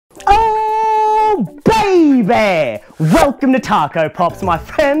baybeh! Welcome to Taco Pops, my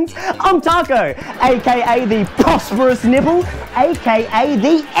friends. I'm Taco, aka the prosperous nipple, aka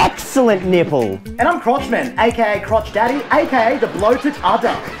the excellent nipple. And I'm Crotchman, aka Crotch Daddy, aka the bloated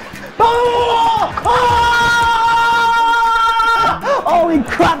udder. Holy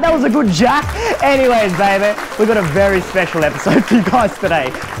crap, that was a good jack. Anyways, baby, we've got a very special episode for you guys today.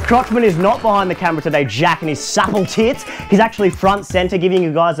 Crotchman is not behind the camera today, jacking his supple tits. He's actually front center, giving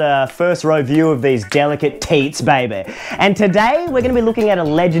you guys a first row view of these delicate teats, baby. And today, we're going to be looking at a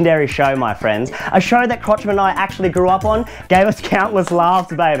legendary show, my friends. A show that Crotchman and I actually grew up on, gave us countless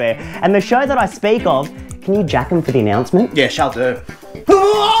laughs, baby. And the show that I speak of, can you jack him for the announcement? Yeah, shall do.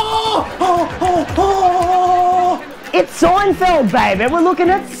 It's Seinfeld, baby. We're looking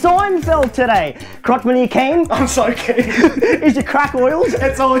at Seinfeld today. Crotchman, are you keen? I'm so keen. Is your crack oiled?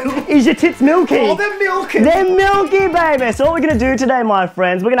 It's oil. Is your tits milky? Oh, they're milky. They're milky, baby. So what we're going to do today, my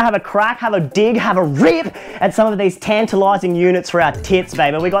friends, we're going to have a crack, have a dig, have a rip at some of these tantalising units for our tits,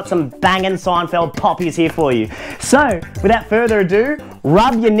 baby. We got some banging Seinfeld poppies here for you. So, without further ado,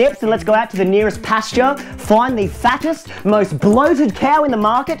 rub your nips and let's go out to the nearest pasture, find the fattest, most bloated cow in the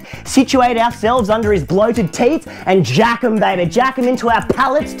market, situate ourselves under his bloated teats, and jack him, baby. Jack him into our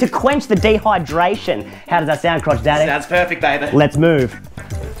palates to quench the dehydration. How does that sound, Crotch Daddy? Sounds perfect, baby. Let's move.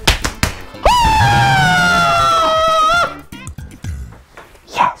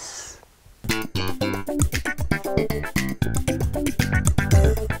 Yes.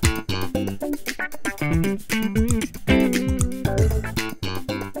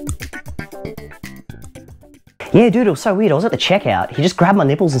 Yeah, dude, it was so weird. I was at the checkout. He just grabbed my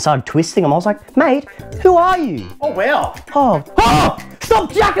nipples and started twisting them. I was like, mate, who are you? Oh, wow. Oh,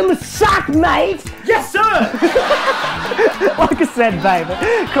 stop jacking the sack, mate! Yes, sir! Like I said, baby,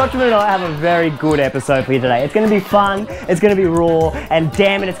 Crotchman and I have a very good episode for you today. It's going to be fun, it's going to be raw, and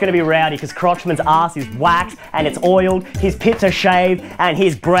damn it, it's going to be rowdy because Crotchman's ass is waxed and it's oiled, his pits are shaved, and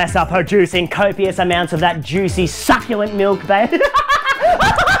his breasts are producing copious amounts of that juicy, succulent milk, baby.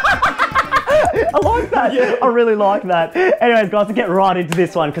 I like that. Yeah. I really like that. Anyways, guys, let's get right into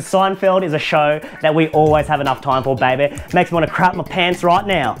this one because Seinfeld is a show that we always have enough time for, baby. Makes me want to crap my pants right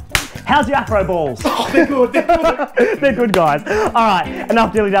now. How's your afro balls? Oh, they're good, they're good. They're good, guys. All right,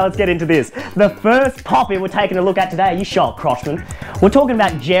 enough dilly-dally, let's get into this. The first poppy we're taking a look at today, you shocked, Crotchman. We're talking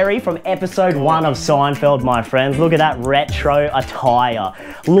about Jerry from episode 1 of Seinfeld, my friends. Look at that retro attire.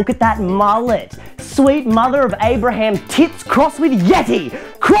 Look at that mullet. Sweet mother of Abraham tits crossed with Yeti.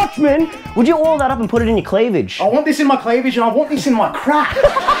 Crotchman, would you oil that up and put it in your cleavage? I want this in my cleavage and I want this in my crack.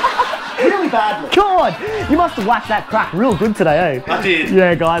 Really badly. God, you must have whacked that crack real good today, eh? I did.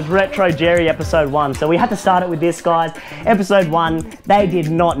 Yeah, guys, Retro Jerry episode 1. So we had to start it with this, guys. Episode 1, they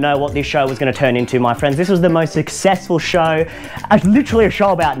did not know what this show was going to turn into, my friends. This was the most successful show. Literally a show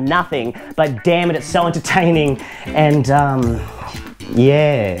about nothing, but damn it, it's so entertaining. And,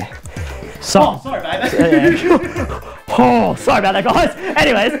 yeah. So, oh, sorry, baby. Oh, sorry about that, guys.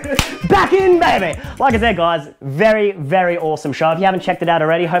 Anyways, back in, baby. Like I said, guys, very, very awesome show. If you haven't checked it out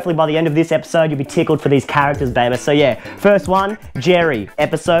already, hopefully by the end of this episode, you'll be tickled for these characters, baby. So yeah, first one, Jerry,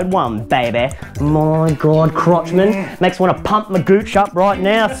 episode 1, baby. My God, Crotchman. Makes me want to pump my gooch up right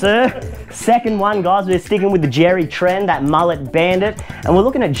now, sir. Second one, guys, we're sticking with the Jerry trend, that mullet bandit. And we're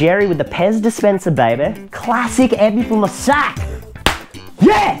looking at Jerry with the Pez dispenser, baby. Classic Ebbie from a sack.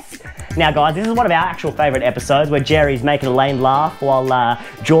 Yes! Now, guys, this is one of our actual favourite episodes where Jerry's making Elaine laugh while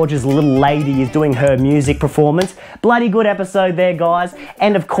George's little lady is doing her music performance. Bloody good episode there, guys.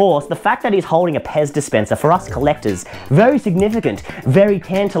 And of course, the fact that he's holding a Pez dispenser for us collectors, very significant, very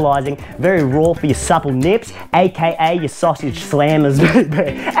tantalising, very raw for your supple nips, aka your sausage slammers,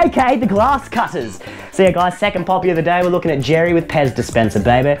 aka the glass cutters. So yeah, guys, second poppy of the day, we're looking at Jerry with Pez dispenser,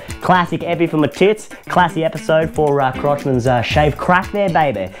 baby. Classic epi for my tits. Classy episode for Crotchman's shave crack there,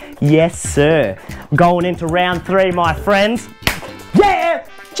 baby. Yes, sir. Going into round 3, my friends. Yeah!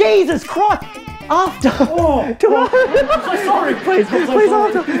 Jesus Christ! After! Oh, I'm so sorry. Please,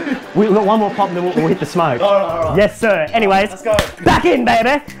 after. We've got one more pop and then we'll hit the smoke. All right. Yes, sir. Anyways, let's go. Back in,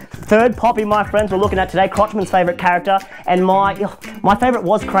 baby. Third poppy, my friends, we're looking at today, Crotchman's favourite character, and my favourite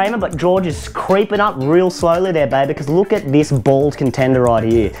was Kramer, but George is creeping up real slowly there, baby, because look at this bald contender right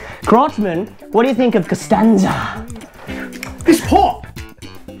here. Crotchman, what do you think of Costanza? This pop!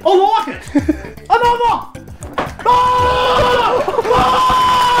 I like it! Another!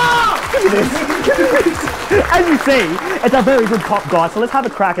 As you see, it's a very good pop, guys, so let's have a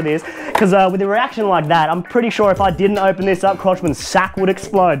crack at this. Because with a reaction like that, I'm pretty sure if I didn't open this up, Crotchman's sack would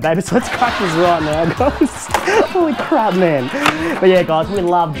explode, baby. So let's crack this right now, guys. Holy crap, man. But yeah, guys, we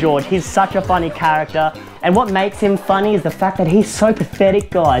love George. He's such a funny character. And what makes him funny is the fact that he's so pathetic,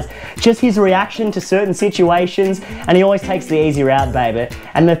 guys. Just his reaction to certain situations, and he always takes the easy route, baby.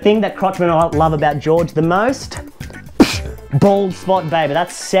 And the thing that Crotchman and I love about George the most, bald spot, baby.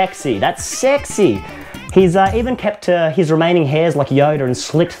 That's sexy. That's sexy. He's even kept his remaining hairs like Yoda and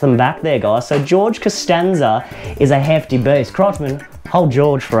slicked them back there, guys. So George Costanza is a hefty beast. Crotchman, hold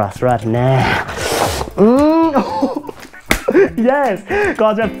George for us right now. Yes,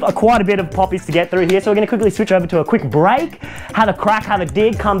 guys, we have quite a bit of poppies to get through here, so we're going to quickly switch over to a quick break, have a crack, have a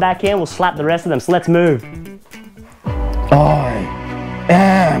dig, come back in, we'll slap the rest of them. So let's move. I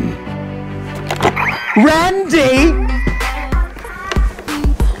am Randy!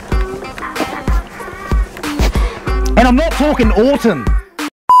 And I'm not talking Orton.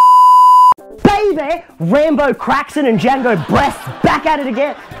 Baby! Rambo Craxton and Django Breasts back at it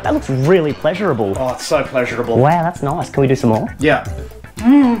again. That looks really pleasurable. Oh, it's so pleasurable. Wow, that's nice. Can we do some more? Yeah.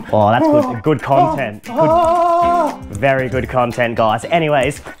 Oh, that's good. Good content. Good, very good content, guys.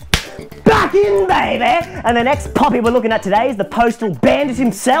 Anyways, back in, baby! And the next poppy we're looking at today is the Postal Bandit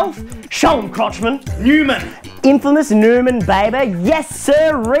himself. Show him, Crotchman. Newman. Infamous Newman, baby. Yes,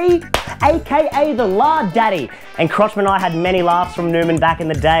 sirree. AKA the Lard Daddy. And Crotchman and I had many laughs from Newman back in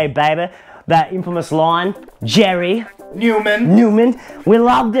the day, baby. That infamous line, Jerry. Newman. We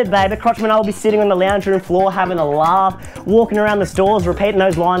loved it, baby. Crotchman and I will be sitting on the lounge room floor having a laugh, walking around the stores, repeating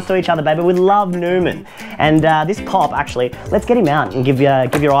those lines to each other, baby. We love Newman. And this pop, actually, let's get him out and give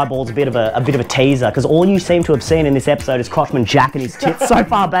your eyeballs a bit of a teaser, because all you seem to have seen in this episode is Crotchman jacking his tits so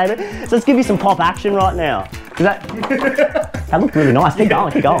far, baby. So let's give you some pop action right now. That looked really nice. Keep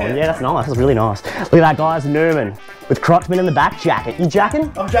going. Yeah, that's nice. That's really nice. Look at that, guys. Newman with Crotchman in the back jacking. You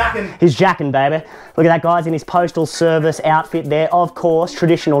jacking? I'm jacking. He's jacking, baby. Look at that, guys, in his postal service outfit there. Of course,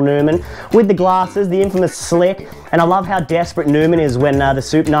 traditional Newman with the glasses, the infamous slick. And I love how desperate Newman is when the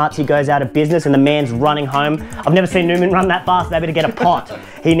soup Nazi goes out of business and the man's running home. I've never seen Newman run that fast, baby, to get a pot.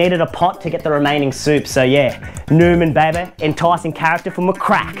 He needed a pot to get the remaining soup. So yeah, Newman, baby, enticing character from a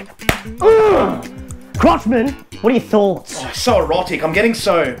crack. Crotchman, what are your thoughts? Oh, so erotic. I'm getting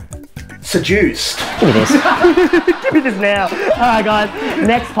so seduced. Give me this. Give me this now. Alright, guys,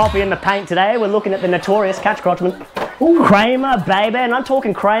 next poppy in the paint today, we're looking at the notorious catch, Crotchman. Kramer, baby, and I'm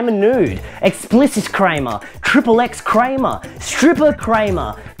talking Kramer nude, explicit Kramer, XXX Kramer, stripper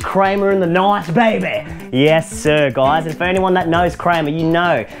Kramer, Kramer in the night, baby. Yes, sir, guys. And for anyone that knows Kramer, you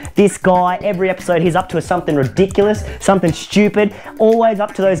know this guy, every episode he's up to something ridiculous, something stupid, always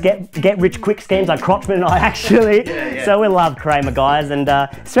up to those get rich quick schemes like Crotchman and I, actually. Yeah. So we love Kramer, guys, and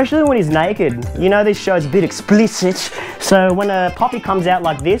especially when he's naked. You know, this show's a bit explicit, so when a poppy comes out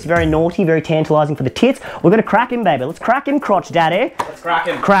like this, very naughty, very tantalising for the tits, we're gonna crack him, baby. Let's crack him, Crotch Daddy. Let's crack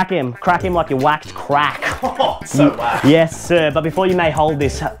him. Crack him like you waxed crack. Oh, so waxed. Yes, sir, but before you may hold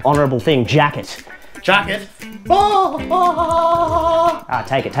this honourable thing, jacket. Jacket. Ah,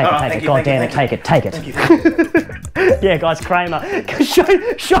 take it. God damn it, take it. Thank you. Yeah, guys, Kramer. Show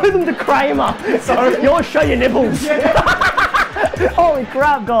them to Kramer. Sorry. You always show your nipples. Yeah. Holy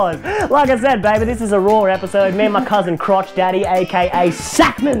crap, guys. Like I said, baby, this is a raw episode. Me and my cousin Crotch Daddy, aka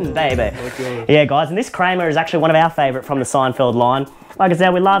Sackman, baby. Okay. Yeah, guys, and this Kramer is actually one of our favourite from the Seinfeld line. Like I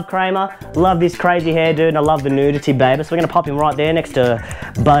said, we love Kramer, love this crazy hairdo, and I love the nudity, baby. So we're going to pop him right there next to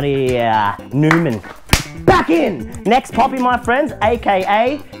Buddy Newman. Back in! Next poppy, my friends,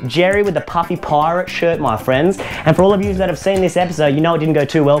 aka Jerry with the puffy pirate shirt, my friends. And for all of you that have seen this episode, you know it didn't go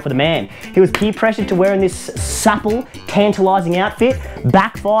too well for the man. He was peer pressured to wearing this supple, tantalising outfit,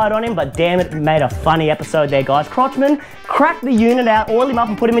 backfired on him, but damn it, made a funny episode there, guys. Crotchman, crack the unit out, oil him up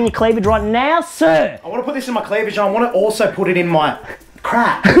and put him in your cleavage right now, sir! I want to put this in my cleavage and I want to also put it in my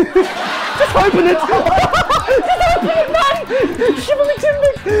crack. Just open it! Just open it, man! Shibbly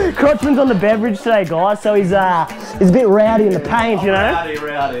timbly! Crotchman's on the beverage today, guys, so he's a bit rowdy in the paint, you know?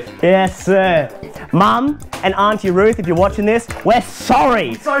 Rowdy. Yes, sir. Mum and Auntie Ruth, if you're watching this, we're sorry.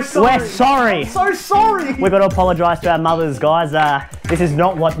 I'm so sorry. We're sorry. I'm so sorry. We've got to apologise to our mothers, guys. This is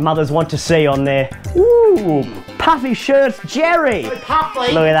not what mothers want to see on their puffy shirts, Jerry. So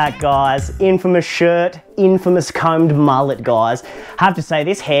puffy. Look at that, guys. Infamous shirt, infamous combed mullet, guys. I have to say,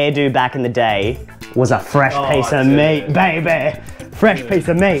 this hairdo back in the day was a fresh piece of meat, baby. Fresh piece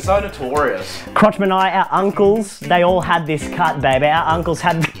of meat. So notorious. Crotchman and I, our uncles, they all had this cut, baby. Our uncles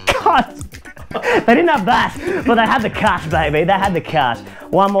had the cut. They didn't have that, but they had the cut, baby. They had the cut.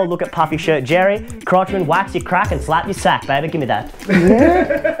 One more look at puffy shirt, Jerry. Crotchman, wax your crack and slap your sack, baby. Give me that.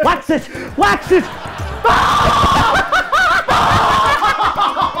 Wax it! Wax it!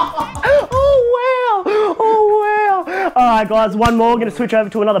 Alright guys, one more, we're going to switch over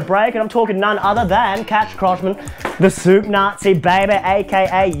to another break, and I'm talking none other than Catch Crotchman, the Soup Nazi baby,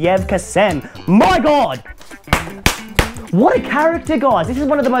 aka Yevka Sem. My God! What a character, guys. This is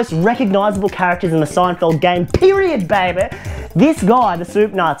one of the most recognizable characters in the Seinfeld game, period, baby. This guy, the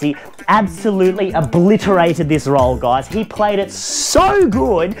Soup Nazi, absolutely obliterated this role, guys. He played it so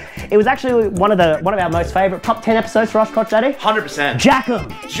good. It was actually one of our most favorite top 10 episodes for us, Crotch Daddy. 100%. Jack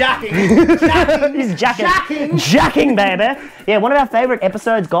him. Jacking. He's jacking, baby. Yeah, one of our favorite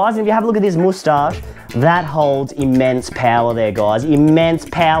episodes, guys. And if you have a look at this moustache, that holds immense power there, guys. Immense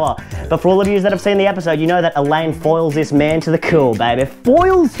power. But for all of you that have seen the episode, you know that Elaine foils this man to the cool, baby.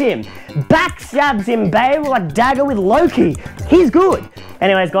 Foils him. Backstabs him, baby, like Dagger with Loki. He's good.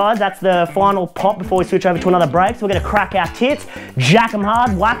 Anyways, guys, that's the final pop before we switch over to another break. So we're going to crack our tits, jack them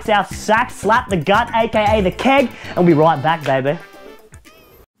hard, wax our sack, slap the gut, aka the keg, and we'll be right back, baby.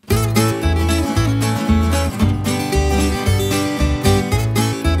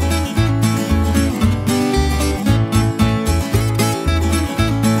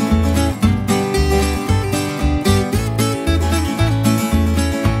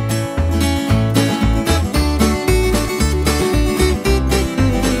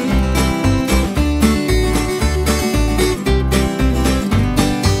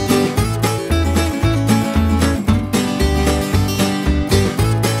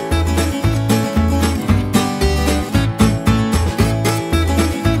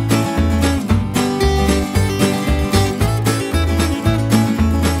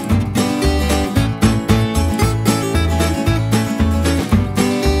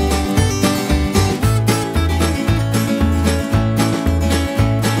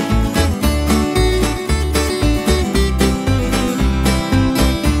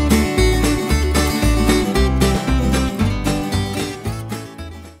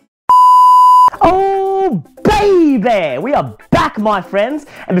 There, we are back, my friends,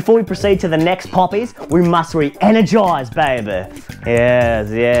 and before we proceed to the next poppies, we must re-energize, baby.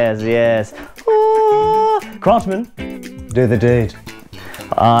 Yes. Oh, Crotchman. Do the deed.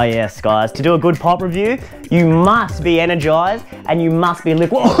 Ah, yes, guys. To do a good pop review, you must be energized and you must be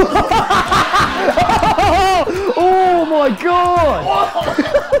liquid. Oh my God!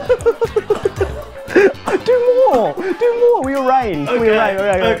 Do more. We arrange.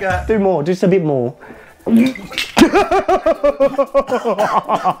 Okay. Do more. Just a bit more.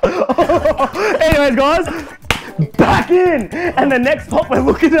 Anyways, guys, back in, and the next pop we're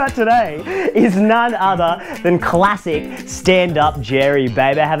looking at today is none other than classic stand-up Jerry,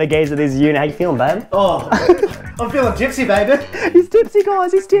 baby. Have a gaze at this unit. How you feeling, babe? Oh, I'm feeling tipsy, baby. He's tipsy,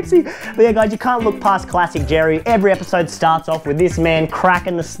 guys. He's tipsy. But yeah, guys, you can't look past classic Jerry. Every episode starts off with this man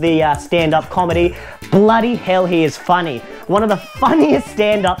cracking the stand-up comedy. Bloody hell, he is funny. One of the funniest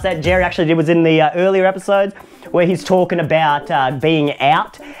stand-ups that Jerry actually did was in the earlier episodes, where he's talking about being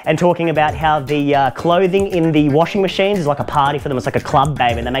out and talking about how the clothing in the washing machines is like a party for them. It's like a club,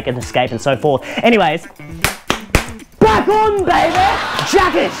 baby, and they make an escape and so forth. Anyways, back on, baby!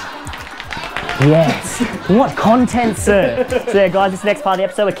 Jacket! Yes. What content, sir? So yeah, guys, this next part of the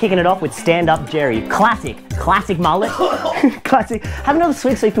episode, we're kicking it off with stand-up Jerry. Classic mullet. Classic. Have another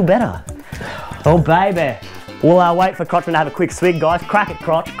swig so you feel better. Oh, baby. We'll wait for Crotchman to have a quick swig, guys. Crack it,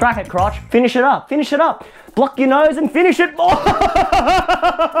 Crotch. Finish it up. Block your nose and finish it.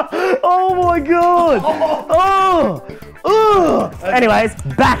 Oh my God. Anyways,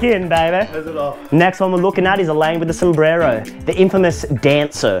 back in, baby. Next one we're looking at is Elaine with the sombrero. The infamous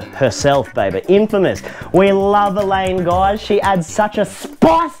dancer herself, baby. Infamous. We love Elaine, guys. She adds such a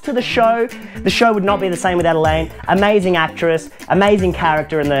spice to the show. The show would not be the same without Elaine. Amazing actress, amazing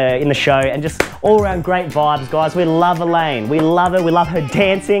character in the show, and just all around great vibes, guys. We love Elaine. We love her. We love her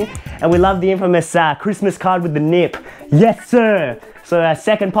dancing, and we love the infamous Christmas card with the nip. Yes, sir. So our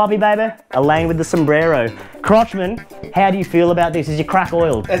second poppy, baby, Elaine with the sombrero. Crotchman, how do you feel about this? Is your crack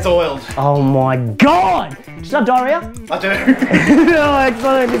oiled? It's oiled. Oh my God! Did you have diarrhea? I do. Oh,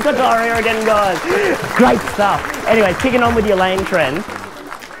 excellent. He's got diarrhea again, guys. Great stuff. Anyway, kicking on with the Elaine trend.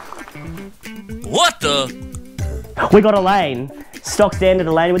 What the? We got Elaine. Stock standard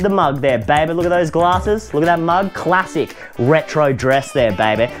Elaine with the mug there, baby. Look at those glasses. Look at that mug. Classic retro dress there,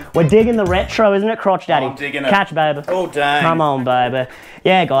 baby. We're digging the retro, isn't it, Crotch Daddy? I'm digging it. Catch, baby. Oh, dang. Come on, baby.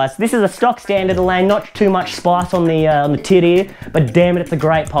 Yeah, guys, this is a stock standard Elaine. Not too much spice on the tit here, but damn it, it's a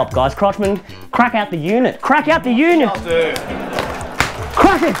great pop, guys. Crotchman, crack out the unit. Crack out the unit. I'll do.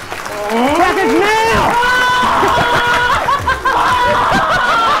 Crack it. Crack it now.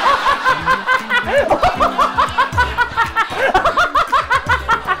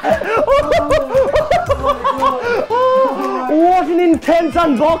 What an intense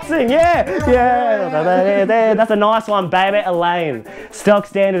unboxing, yeah. That's a nice one, baby. Elaine, stock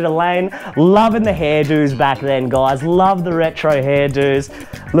standard Elaine. Loving the hairdos back then, guys. Love the retro hairdos.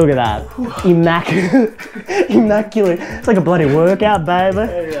 Look at that, immaculate, immaculate. It's like a bloody workout,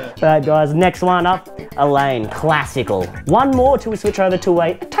 baby. Alright, guys, next one up, Elaine, classical. One more till we switch over to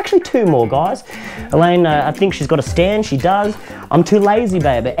actually two more, guys. Elaine, I think she's got a stand, she does. I'm too lazy,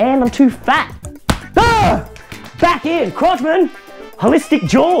 baby, and I'm too fat. Ah! Back in, Crotchman, Holistic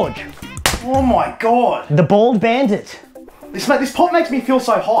George. Oh my God. The bald bandit. This pop makes me feel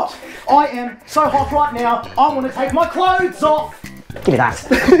so hot. I am so hot right now, I want to take my clothes off. Give me that.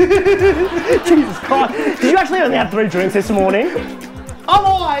 Jesus Christ. Did you actually only have 3 drinks this morning? I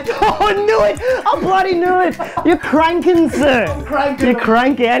lied. Oh, I knew it. I bloody knew it. You're cranking, sir. I'm cranking. You're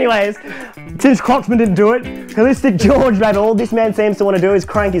cranky. Anyways, since Crotchman didn't do it, Holistic George, baby, all this man seems to want to do is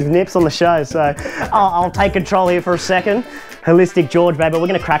crank his nips on the show. So I'll take control here for a second. Holistic George, baby, we're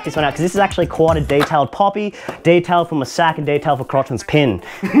going to crack this one out because this is actually quite a detailed poppy, detailed for my sack and detailed for Crotchman's pin.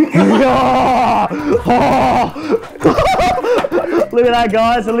 Look at that,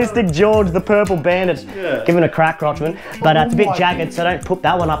 guys. Holistic George, the purple bandit. Yeah. Give it a crack, Crotchman. But it's a bit jagged, so don't put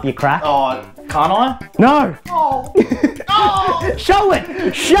that one up your crack. Oh, can't I? No. Oh. Oh. Show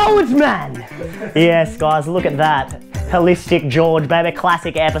it. Show it, man. Yes, guys, look at that. Holistic George, baby,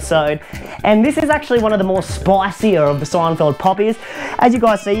 classic episode. And this is actually one of the more spicier of the Seinfeld poppies. As you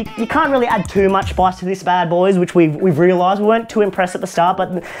guys see, you can't really add too much spice to this bad, boys, which we've realised. We weren't too impressed at the start,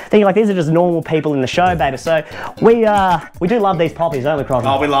 but thinking like these are just normal people in the show, baby. So we do love these poppies, don't we, Crosby?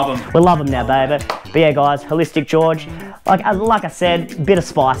 Oh, we love them. We love them now, baby. But yeah, guys, Holistic George. Like I said, bit of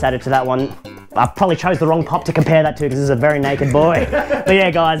spice added to that one. I probably chose the wrong pop to compare that to because this is a very naked boy. But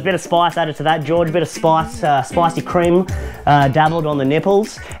yeah, guys, bit of spice added to that. George, bit of spice, spicy cream dabbled on the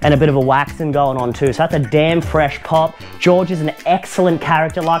nipples and a bit of a waxing going on too. So that's a damn fresh pop. George is an excellent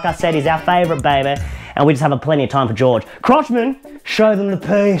character. Like I said, he's our favourite, baby. And we just have plenty of time for George. Crotchman, show them the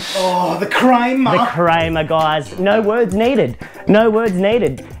piece. Oh, the Kramer. The Kramer, guys. No words needed. No words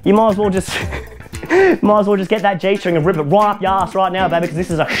needed. You might as well just... Might as well just get that G-string and rip it right up your ass right now, baby, because this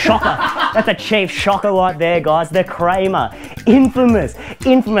is a shocker. That's a chief shocker right there, guys. The Kramer. Infamous.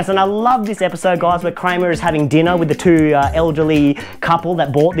 Infamous. And I love this episode, guys, where Kramer is having dinner with the 2 elderly couple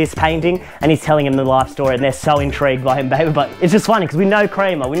that bought this painting, and he's telling him the life story, and they're so intrigued by him, baby. But it's just funny, because we know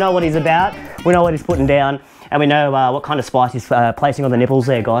Kramer. We know what he's about. We know what he's putting down. And we know what kind of spice he's placing on the nipples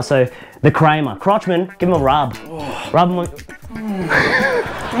there, guys. So, the Kramer. Crotchman, give him a rub. Oh. Rub him on...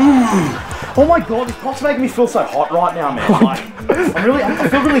 Oh my God, this pop's making me feel so hot right now, man. Like, I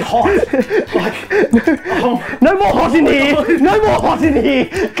feel really hot. Like, no more hot in here. No more hot in here.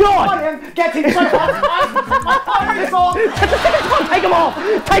 God. I am getting so hot. My clothes off. Take them off.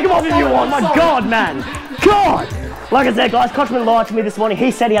 Take them off if you want. My God, man. God. Like I said, guys, Crotchman lied to me this morning. He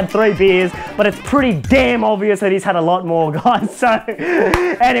said he had 3 beers, but it's pretty damn obvious that he's had a lot more, guys. So,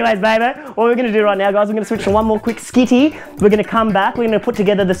 anyways, baby, what we're going to do right now, guys, we're going to switch to one more quick skitty. We're going to come back. We're going to put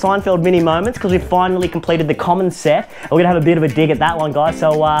together the Seinfeld mini moments because we've finally completed the common set. And we're going to have a bit of a dig at that one, guys. So,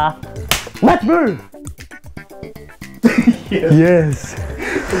 let's move. Yes.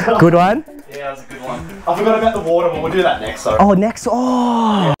 Good one? Yeah, that was a good one. I forgot about the water, but we'll do that next, so. Oh, next.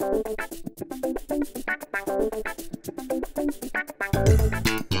 Oh.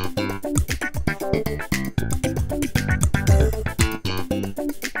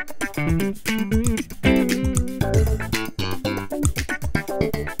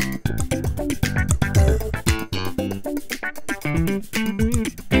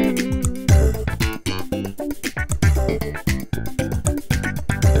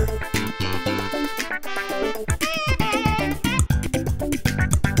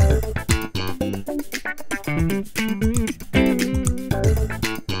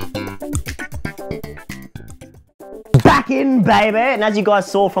 Back in, baby, and as you guys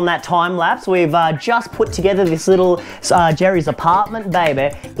saw from that time lapse, we've just put together this little Jerry's apartment,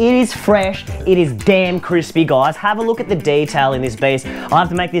 baby. It is fresh, it is damn crispy, guys. Have a look at the detail in this beast. I'll have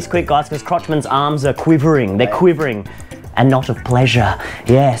to make this quick, guys, because Crotchman's arms are quivering. They're quivering. And not of pleasure,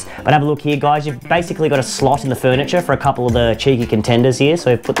 yes. But have a look here, guys. You've basically got a slot in the furniture for a couple of the cheeky contenders here.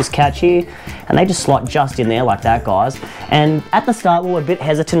 So we've put this couch here, and they just slot just in there like that, guys. And at the start, we were a bit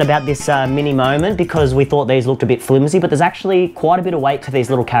hesitant about this mini moment because we thought these looked a bit flimsy, but there's actually quite a bit of weight to these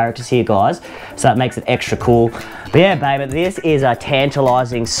little characters here, guys. So that makes it extra cool. But yeah, baby, this is a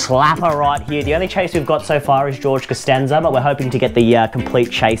tantalising slapper right here. The only chase we've got so far is George Costanza, but we're hoping to get the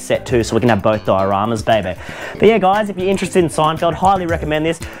complete chase set too, so we can have both dioramas, baby. But yeah, guys, if you're interested in Seinfeld, highly recommend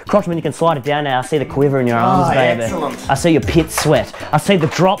this. Crotchman, you can slide it down now. I see the quiver in your arms, baby. Excellent. I see your pit sweat. I see the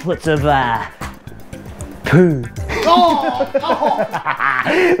droplets of poo. But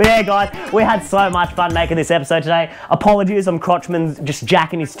yeah, guys, we had so much fun making this episode today. Apologies, I'm Crotchman's just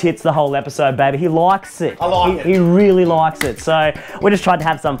jacking his tits the whole episode, baby. He likes it. I like it. He really likes it. So we just tried to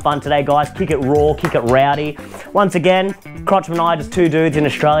have some fun today, guys. Kick it raw, kick it rowdy. Once again, Crotchman and I, just two dudes in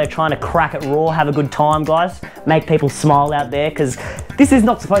Australia trying to crack it raw, have a good time, guys. Make people smile out there, because this is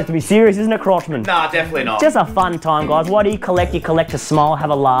not supposed to be serious, isn't it, Crotchman? Nah, definitely not. Just a fun time, guys. What do you collect? You collect to smile, have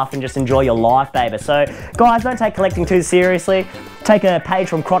a laugh, and just enjoy your life, baby. So, guys, don't take collecting too seriously. Take a page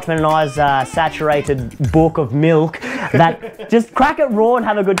from Crotchman and I's saturated book of milk. That just crack it raw and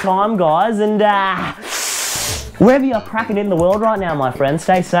have a good time, guys. And wherever you're cracking in the world right now, my friends,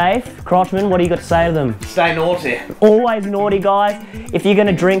 stay safe. Crotchman, what do you got to say to them? Stay naughty. Always naughty, guys. If you're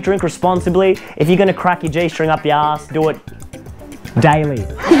gonna drink, drink responsibly. If you're gonna crack your G-string up your ass, do it daily.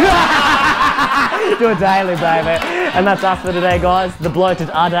 Do it daily, baby. And that's us for today, guys. The bloated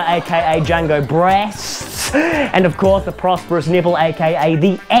udder, aka Django breasts. And of course, the prosperous nipple, aka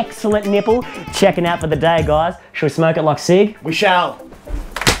the excellent nipple. Checking out for the day, guys. Should we smoke it like cig? We shall.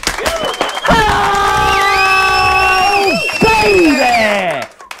 Oh, baby!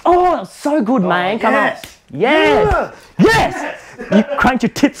 Oh, that was so good, man. Come on. Yes. Yes. You cranked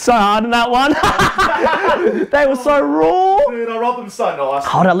your tits so hard in that one. They were so raw. Dude, I robbed them so nice.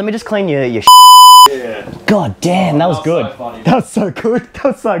 Hold on, let me just clean your Yeah. God damn, that was good. So funny. That was so good. That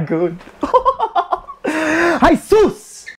was so good. Jesus!